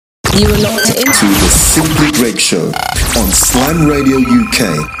You are locked into the Simply Greg Show on Slam Radio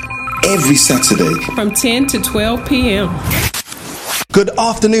UK every Saturday from 10 to 12 p.m. Good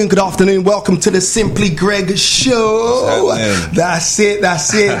afternoon. Welcome to the Simply Greg Show. That's it.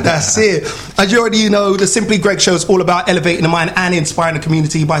 As you already know, the Simply Greg Show is all about elevating the mind and inspiring the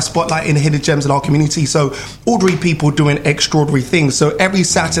community by spotlighting the hidden gems in our community. So, ordinary people doing extraordinary things. So, every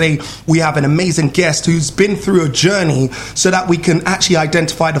Saturday, we have an amazing guest who's been through a journey so that we can actually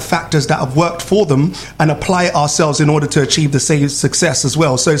identify the factors that have worked for them and apply it ourselves in order to achieve the same success as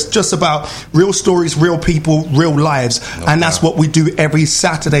well. So, it's just about real stories, real people, real lives. And that's what we do every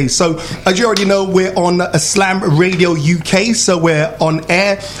Saturday. So as you already know, we're on Slam Radio UK, so we're on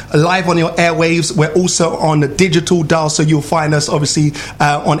air, live on your airwaves. We're also on the digital dial, so you'll find us obviously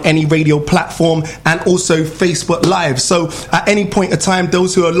on any radio platform, and also Facebook Live. So at any point in time,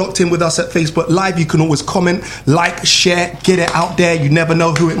 those who are locked in with us at Facebook Live, you can always comment, like, share, get it out there. You never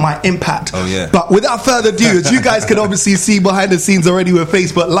know who it might impact. Oh yeah. But without further ado, as you guys can obviously see behind the scenes already with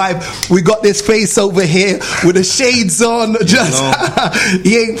Facebook Live, we got this face over here with the shades on, just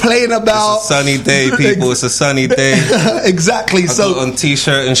he ain't playing about. It's a sunny day, people. It's a sunny day. Exactly. So on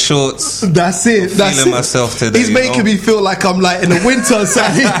t-shirt and shorts. That's it. I'm feeling myself today. He's making me feel like I'm like in the winter.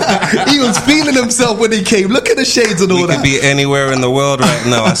 He was feeling himself when he came. Look at the shades and all that. We could be anywhere in the world right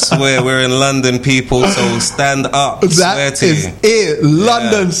now. I swear, we're in London, people. So stand up. That is it.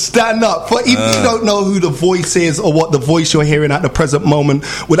 London, stand up. But if you don't know who the voice is or what the voice you're hearing at the present moment,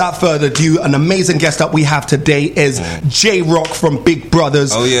 without further ado, an amazing guest that we have today is J-Rock from Big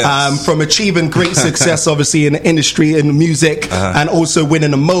Brothers. Oh, yes. From achieving great success, obviously, in the industry, in music, and also winning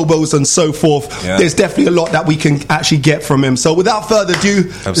the Mobos and so forth. Yeah. There's definitely a lot that we can actually get from him. So without further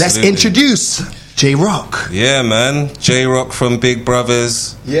ado, let's introduce J-Rock. Yeah, man. J-Rock from Big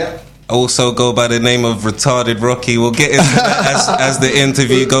Brothers. Yeah. Also go by the name of Retarded Rocky. We'll get into that as the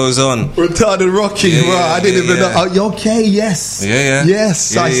interview goes on. Retarded Rocky, I didn't even know. Oh, you okay? Yes. Yeah.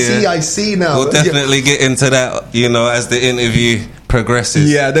 Yes, I see now. We'll definitely get into that, as the interview progresses.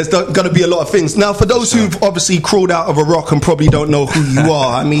 Yeah, there's going to be a lot of things. Now, for those who've obviously crawled out of a rock and probably don't know who you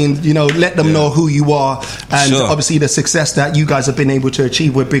are, I mean, let them know who you are and obviously the success that you guys have been able to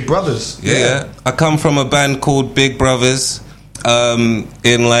achieve with Big Brothers. Yeah. I come from a band called Big Brothers. In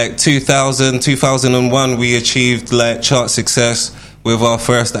like 2001 we achieved like chart success with our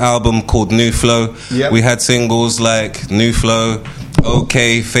first album called New Flow. We had singles like New Flow,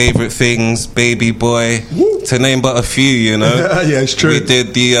 Okay, Favorite Things, Baby Boy, to name but a few, Yeah, it's true. We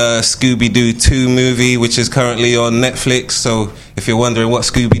did the Scooby-Doo 2 movie, which is currently on Netflix. So if you're wondering what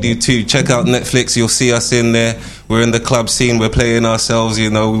Scooby-Doo 2, check out Netflix. You'll see us in there. We're in the club scene. We're playing ourselves. We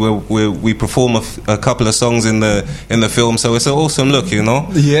perform a couple of songs in the film. So it's an awesome look.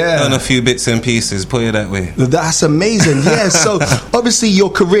 Yeah. Done a few bits and pieces. Put it that way. That's amazing. Yeah. So obviously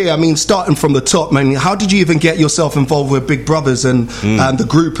your career. I mean, starting from the top, man. How did you even get yourself involved with Big Brothers and the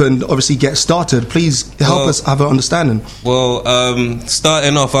group, and obviously get started? Please help us have an understanding. Well,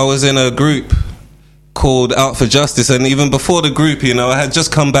 starting off, I was in a group called Out for Justice, and even before the group, I had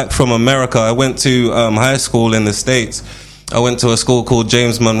just come back from America. I went to high school in the States. I went to a school called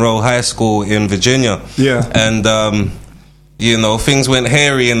James Monroe High School in Virginia. Yeah. And things went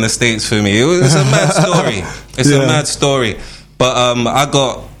hairy in the States for me. It's a mad story. A mad story. But I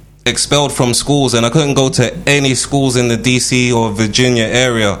got expelled from schools, and I couldn't go to any schools in the DC or Virginia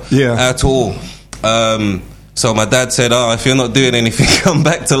area at all. So my dad said, if you're not doing anything, come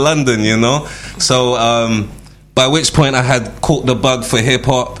back to London, So by which point I had caught the bug for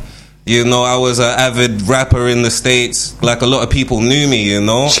hip-hop. I was an avid rapper in the States. Like, a lot of people knew me,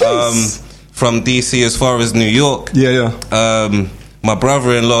 from DC as far as New York. Yeah. My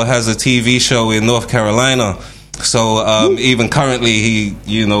brother-in-law has a TV show in North Carolina. So even currently he,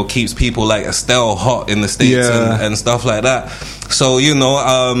 keeps people like Estelle hot in the States and stuff like that. So,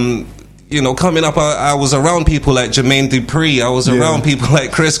 coming up, I was around people like Jermaine Dupri. I was around people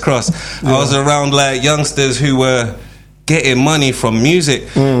like Criss Cross. I was around like youngsters who were getting money from music,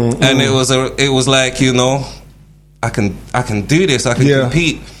 and it was like, I can do this. I can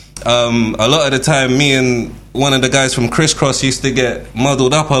compete. A lot of the time, me and one of the guys from Criss Cross used to get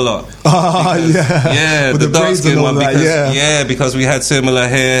muddled up a lot. With the dark skin one. That, because we had similar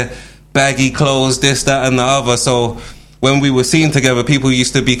hair, baggy clothes, this, that, and the other. So when we were seen together, people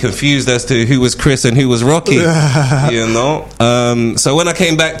used to be confused as to who was Chris and who was Rocky, So when I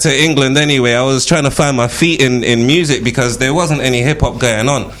came back to England anyway, I was trying to find my feet in music because there wasn't any hip-hop going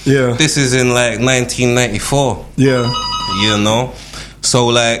on. Yeah. This is in like 1994. Yeah. So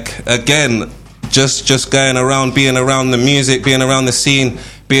like, again, just going around, being around the music, being around the scene,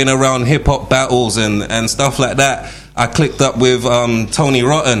 being around hip-hop battles and stuff like that, I clicked up with Tony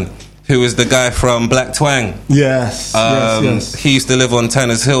Rotten. who was the guy from Black Twang. Yes, yes. He used to live on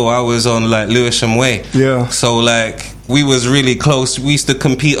Tanner's Hill. I was on like Lewisham Way. Yeah. So like we was really close. We used to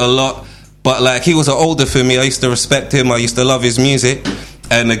compete a lot, but like he was an older for me. I used to respect him. I used to love his music.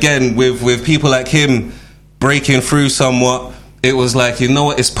 And again, with people like him breaking through somewhat, it was like, you know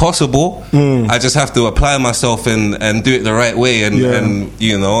what, it's possible. I just have to apply myself and do it the right way. And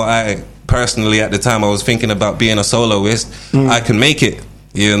you know, I personally at the time I was thinking about being a soloist. I can make it.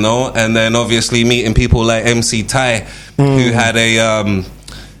 You know, and then obviously meeting people like MC Ty, who had a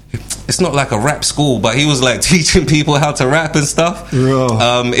it's not like a rap school, but he was like teaching people how to rap and stuff.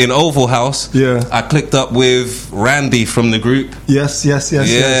 In Oval House. I clicked up with Randy from the group. Yes.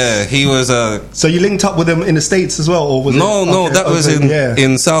 He was so you linked up with him in the States as well, or was that was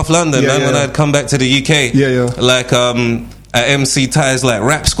in South London, man, when I'd come back to the UK. Like at MC Ty's like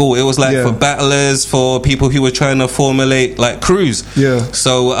rap school, it was like for battlers, for people who were trying to formulate like crews.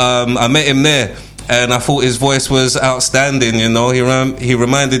 So I met him there, and I thought his voice was outstanding. You know, he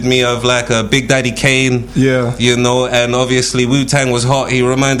reminded me of like a Big Daddy Kane. You know, and obviously Wu-Tang was hot. He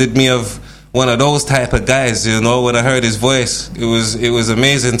reminded me of one of those type of guys. You know, when I heard his voice, it was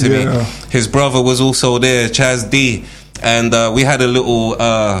amazing to me. His brother was also there, Chaz D, and we had a little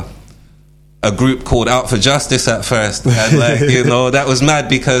a group called Out for Justice at first, and like you know, that was mad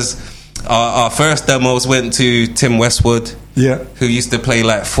because our first demos went to Tim Westwood, who used to play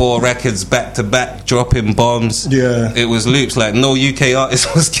like 4 records back to back, dropping bombs. It was loops. Like no UK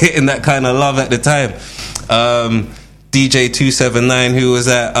artist was getting that kind of love at the time. DJ 279, who was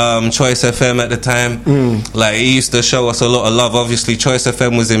at Choice FM at the time, like he used to show us a lot of love. Obviously Choice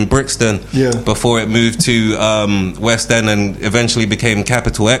FM was in Brixton before it moved to West End and eventually became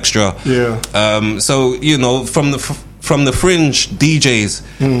Capital Extra. So you know, from the fringe DJs,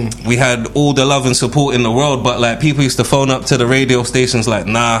 we had all the love and support in the world, but like people used to phone up to the radio stations like,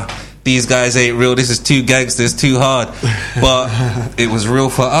 nah, these guys ain't real, this is too gangsters, too hard. But it was real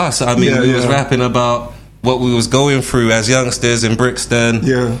for us. I mean, we was rapping about what we was going through as youngsters in Brixton,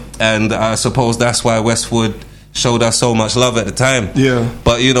 and I suppose that's why Westwood showed us so much love at the time.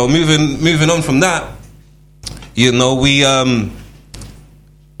 But you know, moving on from that, you know, we had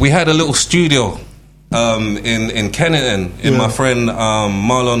a little studio in Kennington, in my friend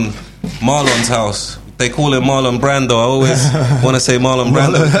Marlon's house. They call him Marlon Brando. I always want to say Marlon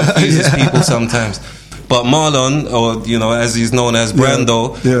Brando. It confuses people sometimes. But Marlon, or you know, as he's known as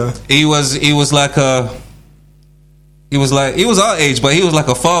Brando, he was like a. He was our age, but he was like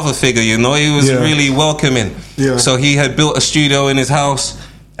a father figure, you know. He was really welcoming. So he had built a studio in his house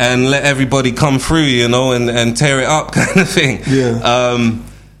and let everybody come through, you know, and tear it up, kind of thing.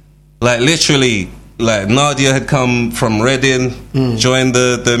 Like literally, like Nadia had come from Reading, joined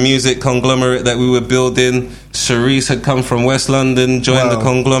the music conglomerate that we were building. Sharice had come from West London, joined the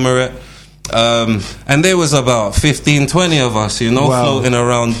conglomerate. And there was about 15, 20 of us, you know, floating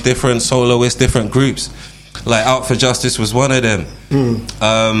around different soloists, different groups. Like Out for Justice was one of them.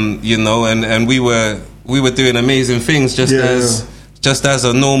 You know, and we were doing amazing things just as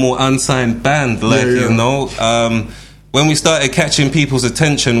a normal unsigned band, like you know. When we started catching people's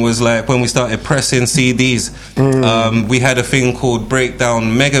attention was like when we started pressing CDs. We had a thing called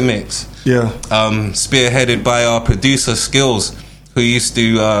Breakdown Megamix, spearheaded by our producer Skills, who used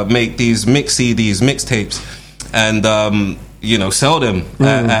to make these mix CDs, mixtapes, and you know, sell them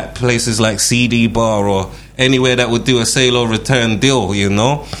at places like CD Bar or anywhere that would do a sale or return deal, you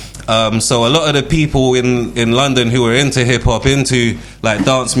know. So a lot of the people in London who were into hip hop, into like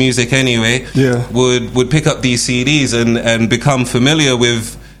dance music anyway, would pick up these CDs and become familiar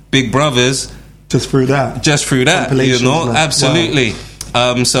with Big Brothers just through that, you know. Like, absolutely.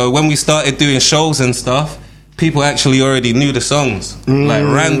 So when we started doing shows and stuff, people actually already knew the songs, like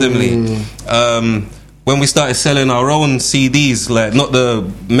randomly. When we started selling our own CDs, like not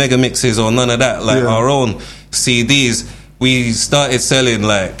the mega mixes or none of that, like our own CDs, we started selling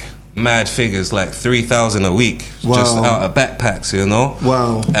like mad figures, like 3,000 a week, just out of backpacks, you know.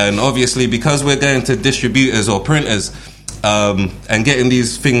 And obviously because we're going to distributors or printers and getting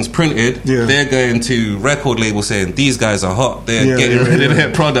these things printed, they're going to record labels saying these guys are hot, they're getting rid of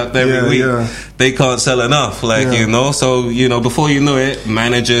their product every week, they can't sell enough, like you know. So you know, before you know it,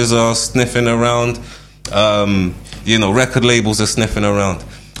 managers are sniffing around, you know, record labels are sniffing around.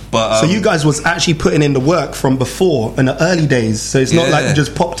 But, so you guys was actually putting in the work from before in the early days. So it's not like you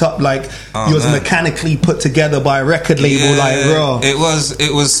just popped up like you was mechanically put together by a record label, like raw.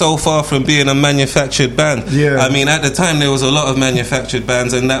 It was so far from being a manufactured band. I mean, at the time there was a lot of manufactured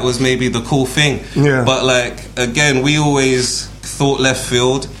bands, and that was maybe the cool thing. But like again, we always thought left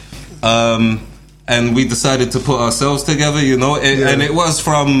field, and and we decided to put ourselves together, you know. And it was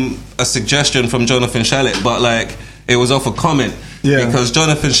from a suggestion from Jonathan Shalit, but like it was off a comment. Yeah. Because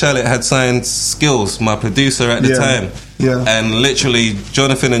Jonathan Shalit had signed Skills, my producer at the time. Yeah. And literally,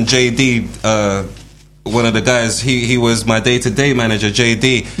 Jonathan and JD, one of the guys, he was my day-to-day manager,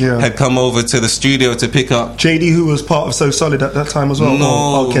 JD, had come over to the studio to pick up. JD, who was part of So Solid at that time as well?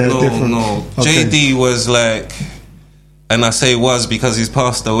 No. Okay. JD was like, and I say was because he's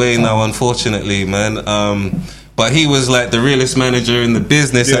passed away now, unfortunately, man. But he was like the realest manager in the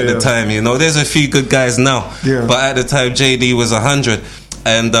business at the time, you know. There's a few good guys now, but at the time JD was 100.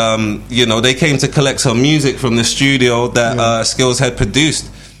 And, you know, they came to collect some music from the studio that Skills had produced.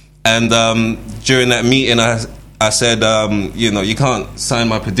 And during that meeting, I said, you know, you can't sign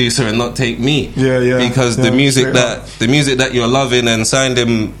my producer and not take me. Because the music that you're loving and signed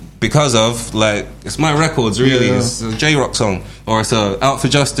him because of, like, it's my records, really. It's a J-Rock song, or it's a Out for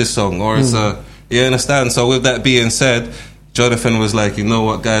Justice song, or it's a... You understand? So with that being said, Jonathan was like, you know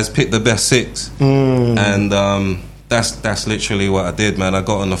what, guys, pick the best 6. And that's literally what I did, man. I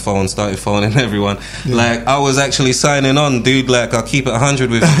got on the phone, started phoning everyone. Like, I was actually signing on, dude. Like, I'll keep it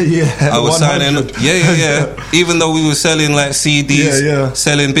 100 with you. I was 100. signing. Even though we were selling like CDs,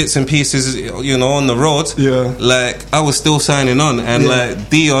 selling bits and pieces, you know, on the road. Like, I was still signing on. And like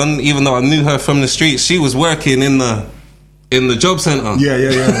Dion, even though I knew her from the streets, she was working in the job centre.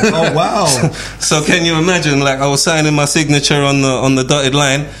 Oh wow. So can you imagine, like, I was signing my signature on the dotted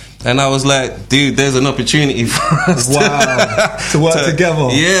line, and I was like, dude, there's an opportunity for us to work together.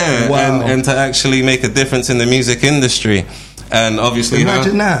 And to actually make a difference in the music industry. And obviously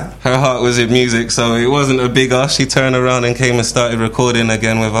her heart was in music, so it wasn't a big ask. She turned around and came and started recording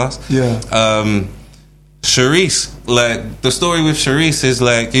again with us. Sharice, like, the story with Sharice is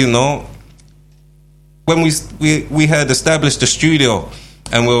like, you know, when we had established the studio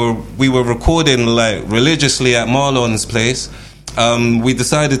and we were recording like religiously at Marlon's place, we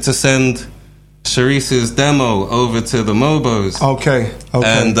decided to send Sharice's demo over to the Mobos. Okay.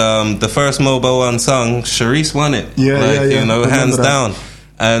 And the first Mobo One song, Sharice won it. You know, hands down.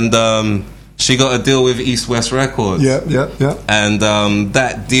 And she got a deal with East West Records. And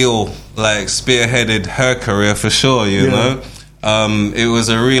that deal like spearheaded her career for sure, you know. It was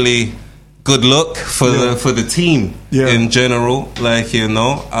a really good look for the team in general, like, you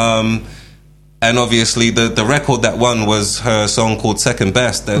know. And obviously the record that won was her song called Second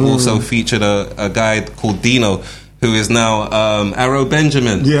Best, that also featured a guy called Dino, who is now Arrow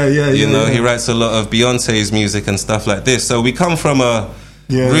Benjamin. You know, he writes a lot of Beyonce's music and stuff like this. So we come from a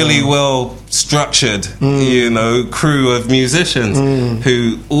really well structured, you know, crew of musicians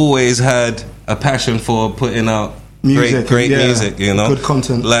who always had a passion for putting out great music, you know, good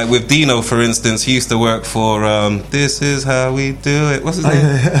content. Like with Dino, for instance, he used to work for This Is How We Do It. What's his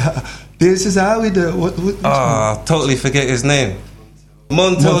name? This Is How We Do It. What totally forget his name.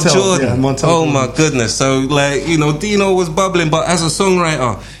 Montel Jordan. Oh my goodness. So, like, you know, Dino was bubbling, but as a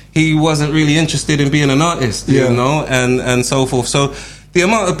songwriter, he wasn't really interested in being an artist, you know, and so forth. So the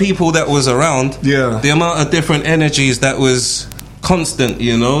amount of people that was around, the amount of different energies that was constant,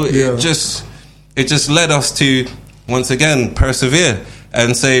 you know, it just led us to, once again, persevere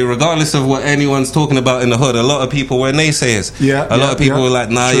and say, regardless of what anyone's talking about in the hood, a lot of people were naysayers. A lot of people were like,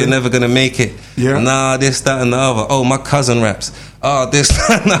 nah, you're never gonna make it. Nah, this, that, and the other. Oh, my cousin raps. Oh, this,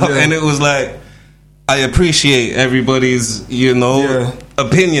 that, and the other. And it was like, I appreciate everybody's, you know,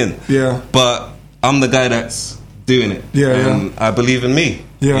 opinion. But I'm the guy that's doing it. And I believe in me.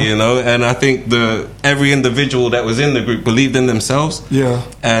 You know, and I think every individual that was in the group believed in themselves.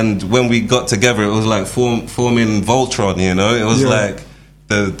 And when we got together, it was like forming Voltron, you know. It was like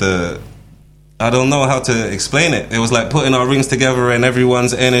the I don't know how to explain it. It was like putting our rings together and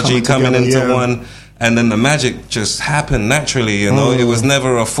everyone's energy coming into one, and then the magic just happened naturally, you know. It was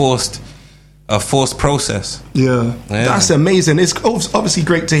never a forced process. That's amazing. It's obviously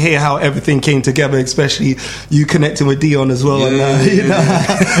great to hear how everything came together, especially you connecting with Dion as well. And you know,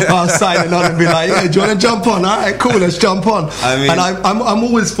 I was signing on and be like, do you want to jump on? All right, cool, let's jump on. I mean, and I'm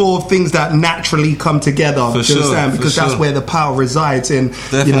always for things that naturally come together. For sure, understand? Because that's where the power resides in.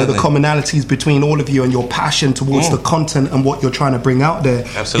 You know, the commonalities between all of you and your passion towards the content and what you're trying to bring out there.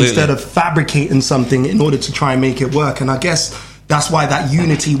 Absolutely. Instead of fabricating something in order to try and make it work. And I guess that's why that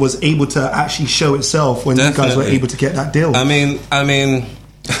unity was able to actually show itself when you guys were able to get that deal. I mean,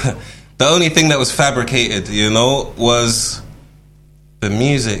 the only thing that was fabricated, you know, was the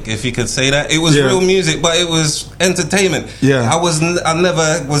music, if you could say that. It was real music, but it was entertainment. I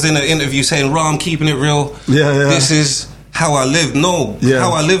never was in an interview saying, "Raw, I'm keeping it real. This is how I lived. No,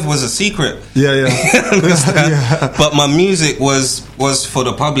 how I lived was a secret. Yeah. But my music was for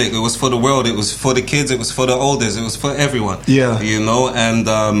the public. It was for the world. It was for the kids. It was for the elders. It was for everyone. Yeah, you know, and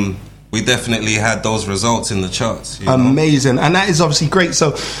we definitely had those results in the charts. Amazing. And that is obviously great.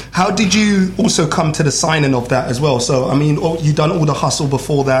 So how did you also come to the signing of that as well? So, I mean, you done all the hustle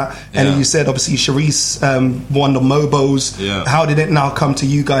before that. And then you said, obviously, Sharice won the Mobos. Yeah. How did it now come to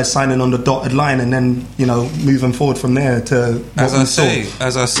you guys signing on the dotted line and then, you know, moving forward from there to what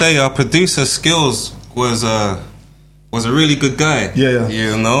As I say, our producer Skills was a really good guy. Yeah.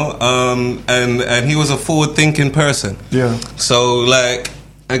 You know? And he was a forward-thinking person. Yeah. So, like...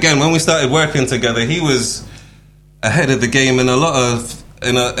 Again, when we started working together, he was ahead of the game in a lot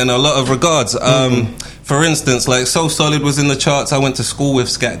of regards. For instance, like So Solid was in the charts. I went to school with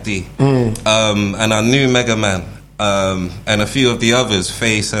Scat D, and I knew Mega Man, and a few of the others,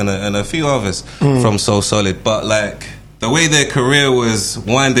 Face, and a few others from So Solid. But like the way their career was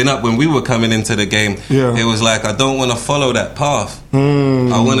winding up when we were coming into the game, it was like, I don't want to follow that path.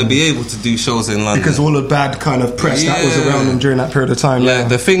 I want to be able to do shows in London. Because all the bad kind of press that was around them during that period of time. Like,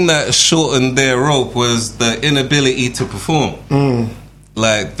 the thing that shortened their rope was the inability to perform.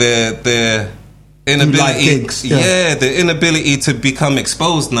 Like, their inability... gigs, the inability to become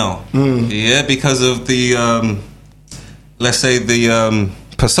exposed now. Yeah, because of the... let's say the...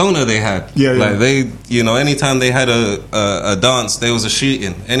 persona they had. Like they, you know, anytime they had a dance, there was a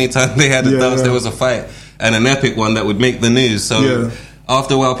shooting. Anytime they had a dance, there was a fight, and an epic one that would make the news. So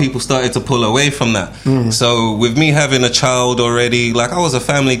after a while, people started to pull away from that. So with me having a child already, like I was a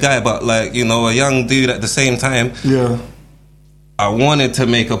family guy, but like, you know, a young dude at the same time. I wanted to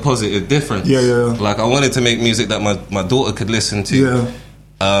make a positive difference. Like I wanted to make music that my daughter could listen to.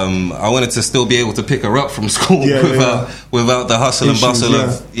 I wanted to still be able to pick her up from school without the hustle and bustle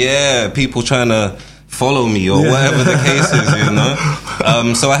of people trying to follow me or whatever the case is, you know.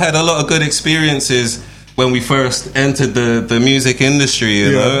 So I had a lot of good experiences when we first entered the music industry,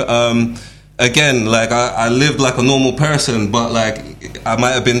 you know. Again, like I lived like a normal person, but like I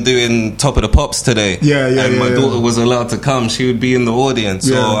might have been doing Top of the Pops today, and my daughter was allowed to come. She would be in the audience,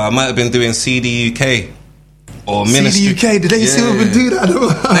 or I might have been doing CD UK. Or Ministry. CD UK, did they still even do that?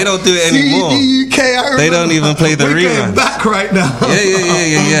 They don't do it anymore. CD UK, I remember. They don't even play the reruns. Back right now.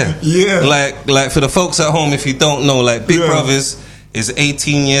 Yeah. Like for the folks at home, if you don't know, like Big Brothers is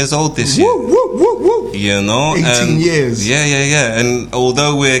 18 years old this year. Woo. You know, 18 years. Yeah. And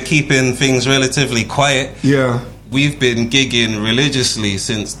although we're keeping things relatively quiet, we've been gigging religiously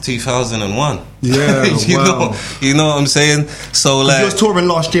since 2001. Yeah, you know what I'm saying? So like, you was touring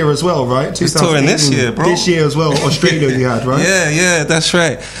last year as well, right? He was touring this year, bro. This year as well, Australia you had, right? Yeah, that's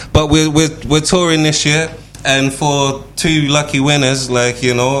right. But we're touring this year, and for 2 lucky winners, like,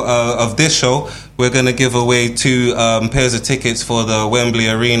 you know, of this show, we're gonna give away 2 pairs of tickets for the Wembley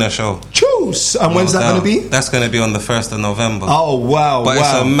Arena show. Choose. And when's that gonna be? That's gonna be on the 1st of November. Oh wow! But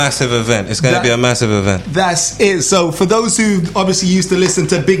it's a massive event. It's gonna be a massive event. That's it. So for those who obviously used to listen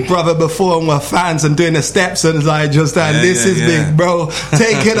to Big Brother before and were fans and doing the steps and like just that, this is Big Bro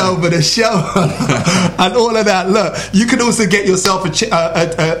taking over the show and all of that. Look, you can also get yourself a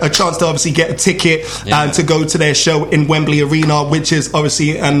chance to obviously get a ticket and to go to their show in Wembley Arena, which is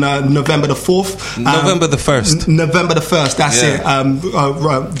obviously on November the 4th. November the 1st. November the 1st, that's it.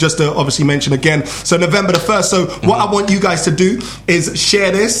 Just to obviously mention again. So November the 1st. So what I want you guys to do is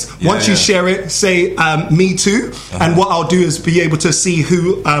share this. Once you share it, say me too. And what I'll do is be able to see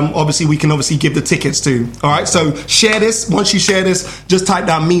who obviously we can obviously give the tickets to. Alright, so share this. Once you share this, just type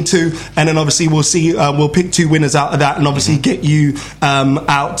down me too. And then obviously we'll see, we'll pick 2 winners out of that and obviously get you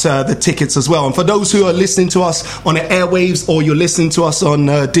out the tickets as well. And for those who are listening to us on the airwaves or you're listening to us on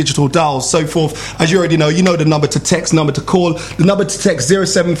digital dials, so forth, as you already know, you know the number to text, number to call. The number to text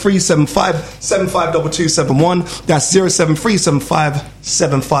 07375752271. That's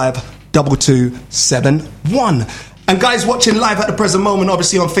 07375752271. And guys watching live at the present moment,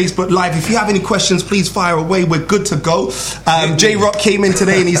 obviously on Facebook Live, if you have any questions, please fire away. We're good to go. J-Rock came in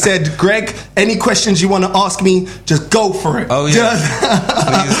today and he said, Greg, any questions you want to ask me, just go for it. Oh, yeah.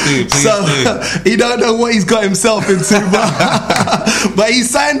 Please do. He don't know what he's got himself into, but he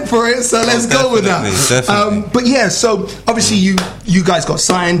signed for it, so let's go with that. Definitely. But yeah, so obviously you guys got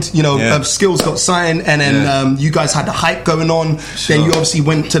signed, you know, Skills got signed, and then you guys had the hype going on. Then you obviously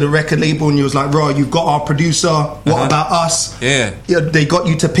went to the record label and you was like, Raw, you've got our producer. What about us? They got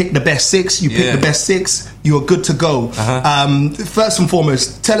you to pick the best 6. You picked the best 6. You were good to go. First and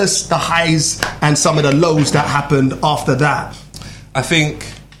foremost, tell us the highs and some of the lows that happened after that. I think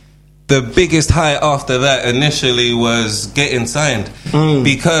the biggest high after that initially was getting signed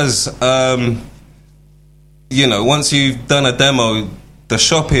because you know, once you've done a demo, the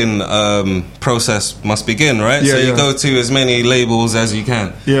shopping process must begin, right? Yeah, so you yeah. go to as many labels as you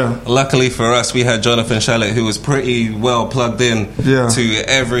can. Yeah. Luckily for us, we had Jonathan Shalit, who was pretty well plugged in to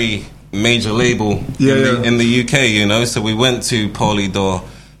every major label in the UK, you know. So we went to Polydor,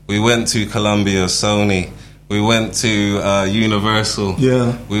 we went to Columbia, Sony, we went to Universal.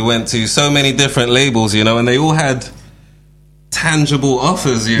 Yeah. We went to so many different labels, you know, and they all had tangible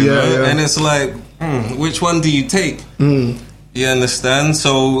offers, you know. Yeah. And it's like, which one do you take? You understand?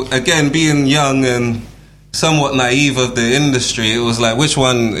 So again, being young and somewhat naive of the industry, it was like, which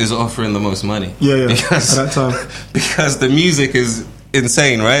one is offering the most money? Yeah, because, at that time. Because the music is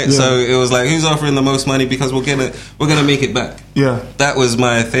insane, right? Yeah. So it was like, who's offering the most money? Because we're gonna make it back. Yeah. That was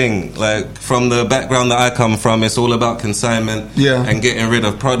my thing. Like, from the background that I come from, it's all about consignment and getting rid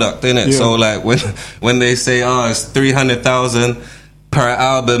of product, innit? Yeah. So like when they say, it's 300,000 per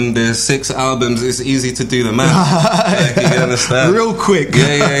album, there's 6 albums, it's easy to do the math. Like, you understand? Real quick.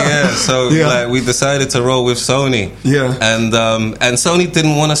 Yeah. So like, we decided to roll with Sony. Yeah. And Sony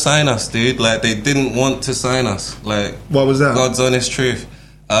didn't want to sign us, dude. Like, they didn't want to sign us. Like, what was that? God's honest truth.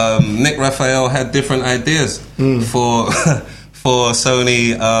 Nick Raphael had different ideas for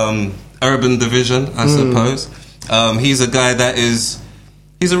Sony Urban Division, I suppose. He's a guy that he's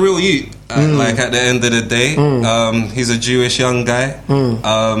a real youth. Like, at the end of the day, he's a Jewish young guy.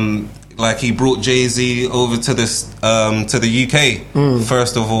 Like, he brought Jay-Z over to the UK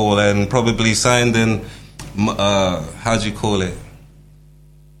first of all, and probably signed in how do you call it?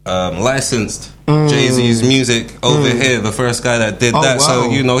 Licensed Jay-Z's music over here. The first guy that did that. Wow.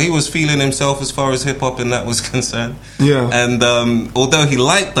 So, you know, he was feeling himself as far as hip hop and that was concerned. Yeah. And although he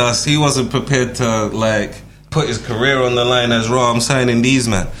liked us, he wasn't prepared to like put his career on the line as raw. I'm signing these,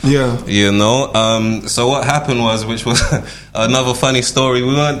 man. Yeah. You know? So what happened was, which was another funny story,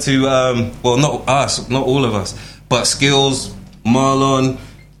 we went to, well, not us, not all of us, but Skills, Marlon,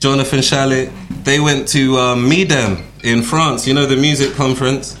 Jonathan Shalit, they went to Midem in France, you know, the music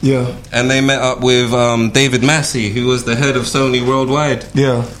conference. Yeah. And they met up with David Massey, who was the head of Sony Worldwide.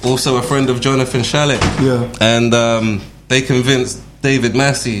 Yeah. Also a friend of Jonathan Shalit. Yeah. And they convinced David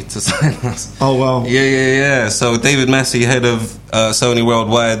Massey to sign us. Oh, wow. Yeah. So David Massey, head of Sony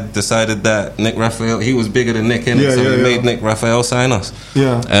Worldwide, decided that Nick Raphael, he was bigger than Nick, innit? So he made Nick Raphael sign us.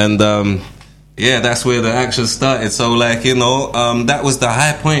 Yeah. And that's where the action started. So, like, you know, that was the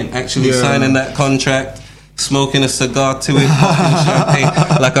high point, actually signing that contract, smoking a cigar to it, popping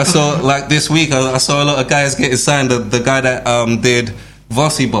champagne. Like, I saw, like, this week, I saw a lot of guys getting signed. The guy that did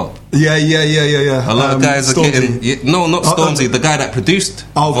Vossi Bop. Yeah. A lot of guys are getting... No, not Stormzy. The guy that produced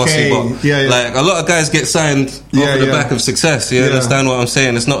Vossi Bop. Yeah. Like, a lot of guys get signed off the back of success. You understand what I'm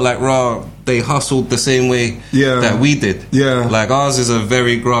saying? It's not like, raw, they hustled the same way that we did. Yeah. Like, ours is a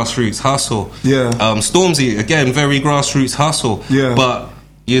very grassroots hustle. Yeah. Stormzy, again, very grassroots hustle. Yeah. But,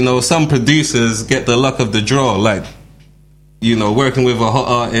 you know, some producers get the luck of the draw. Like, you know, working with a hot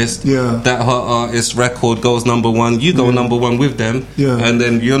artist, that hot artist record goes #1, you go #1 with them, and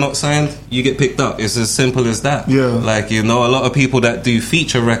then you're not signed, you get picked up. It's as simple as that. Like, you know, a lot of people that do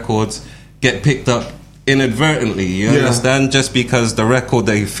feature records get picked up inadvertently, you understand, just because the record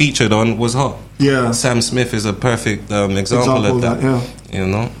they featured on was hot. Sam Smith is a perfect example of that. You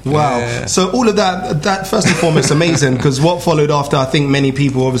know. Wow. So all of that first and foremost amazing, because what followed after, I think many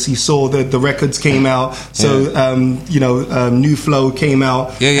people obviously saw that the records came out. So you know, New Flow came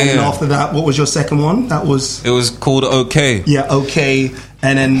out. And then after that, what was your second one? It was called OK. Yeah, OK.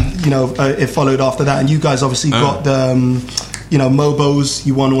 And then, you know, it followed after that, and you guys obviously got the you know, Mobos,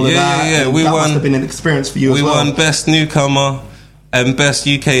 you won all of that. Yeah. We that must have been an experience for you as well. We won Best Newcomer and Best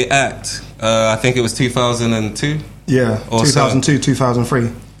UK Act. I think it was 2002. Yeah, 2002,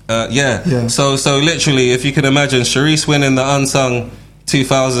 2003. Yeah. So literally, if you can imagine, Sharice winning the Unsung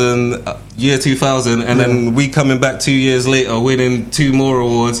year 2000, and then we coming back 2 years later winning 2 more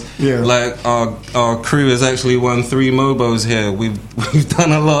awards. Yeah. Like, our crew has actually won 3 Mobos here. We've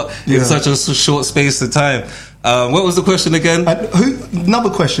done a lot in such a short space of time. What was the question again?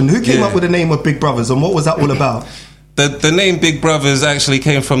 Another question. Who came up with the name of Big Brothers, and what was that all about? The name Big Brothers actually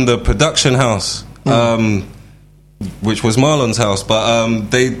came from the production house, which was Marlon's house,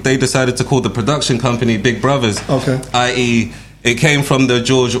 but they decided to call the production company Big Brothers. Okay. I.e., it came from the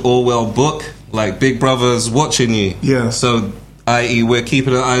George Orwell book, like Big Brother's watching you. Yeah. So, i.e., we're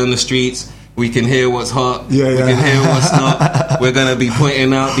keeping an eye on the streets. We can hear what's hot. We can hear what's not. We're going to be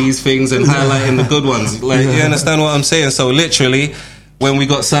pointing out these things and highlighting the good ones. Like, you understand what I'm saying? So, literally, when we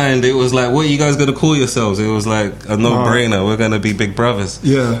got signed, it was like, what are you guys going to call yourselves? It was like a no-brainer. We're going to be Big Brothers.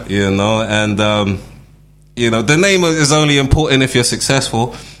 Yeah. You know, and the name is only important if you're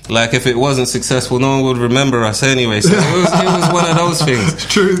successful. Like, if it wasn't successful, no one would remember us anyway. So it was one of those things.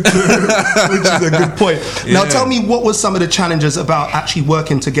 True. Which is a good point. Yeah. Now, tell me, what was some of the challenges about actually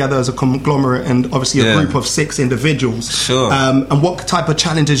working together as a conglomerate and obviously a group of 6 individuals? Sure. And what type of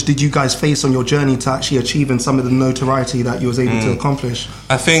challenges did you guys face on your journey to actually achieving some of the notoriety that you was able to accomplish?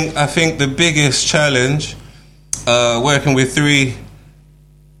 I think the biggest challenge working with 6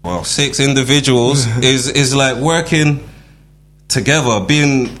 individuals is like working together,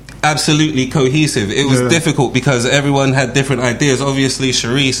 being absolutely cohesive. It was difficult because everyone had different ideas. Obviously,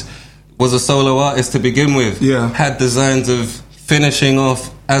 Sharice was a solo artist to begin with. Had designs of finishing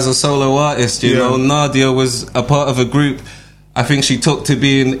off as a solo artist. You know, Nadia was a part of a group. I think she took to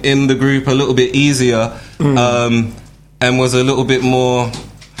being in the group a little bit easier, and was a little bit more,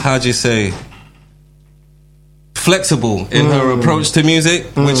 how'd you say, flexible in her approach to music,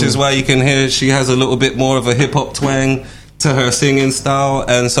 which is why you can hear she has a little bit more of a hip-hop twang to her singing style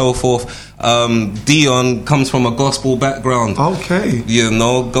and so forth. Dion comes from a gospel background. Okay.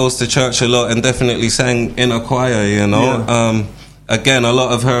 Goes to church a lot and definitely sang in a choir, Again, a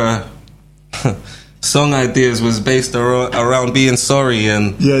lot of her song ideas was based around being sorry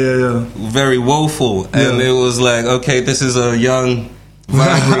and very woeful. And it was like, okay, this is a young,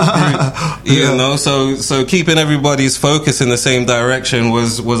 vibrant group, so keeping everybody's focus in the same direction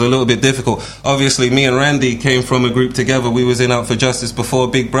was a little bit difficult. Obviously, me and Randy came from a group together. We was in Out for Justice before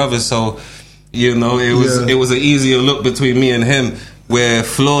Big Brothers, so it was an easier look between me and him, where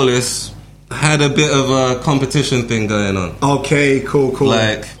Flawless had a bit of a competition thing going on. Okay, cool.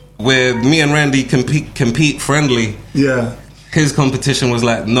 Like, where me and Randy compete friendly. His competition was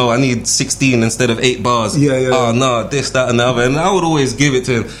like, no, I need 16 instead of 8 bars. Oh, no, this, that, and the other. And I would always give it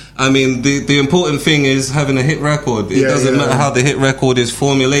to him. I mean, the important thing is having a hit record. It doesn't matter how the hit record is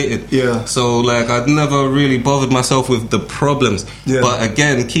formulated. So, like, I'd never really bothered myself with the problems. But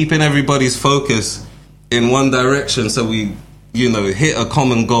again, keeping everybody's focus in one direction so we, hit a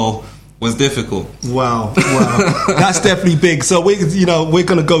common goal was difficult. Wow. That's definitely big. So we're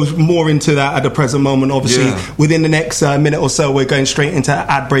going to go more into that at the present moment. Obviously, within the next minute or so, we're going straight into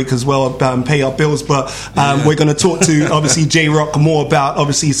ad break as well, pay our bills. But we're going to talk to obviously J-Rock more about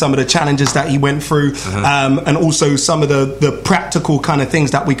obviously some of the challenges that he went through, and also some of the practical kind of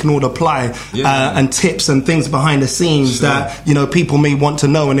things that we can all apply, and tips and things behind the scenes that people may want to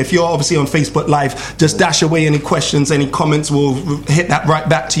know. And if you're obviously on Facebook Live, just dash away any questions, any comments. We'll hit that right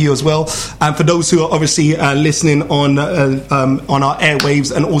back to you as well. And for those who are obviously listening on our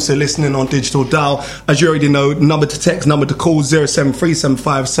airwaves and also listening on digital dial, as you already know, number to text, number to call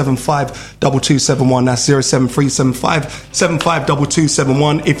 07375752271. That's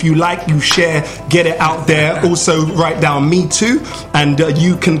 07375752271. If you like, you share, get it out there. Also write down Me Too, and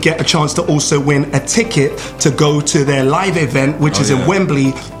you can get a chance to also win a ticket to go to their live event, which is in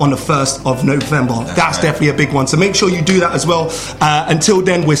Wembley on the 1st of November. That's definitely a big one. So make sure you do that as well. Until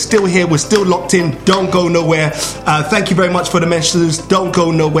then, we're still here. We're still locked in. Don't go nowhere. Thank you very much for the messages. Don't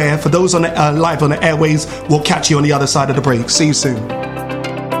go nowhere. For those on the, live on the airways, we'll catch you on the other side of the break. See you soon.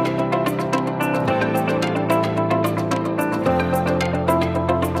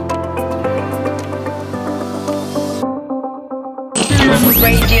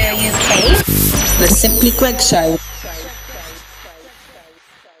 Radio UK. The Simply Greg Show.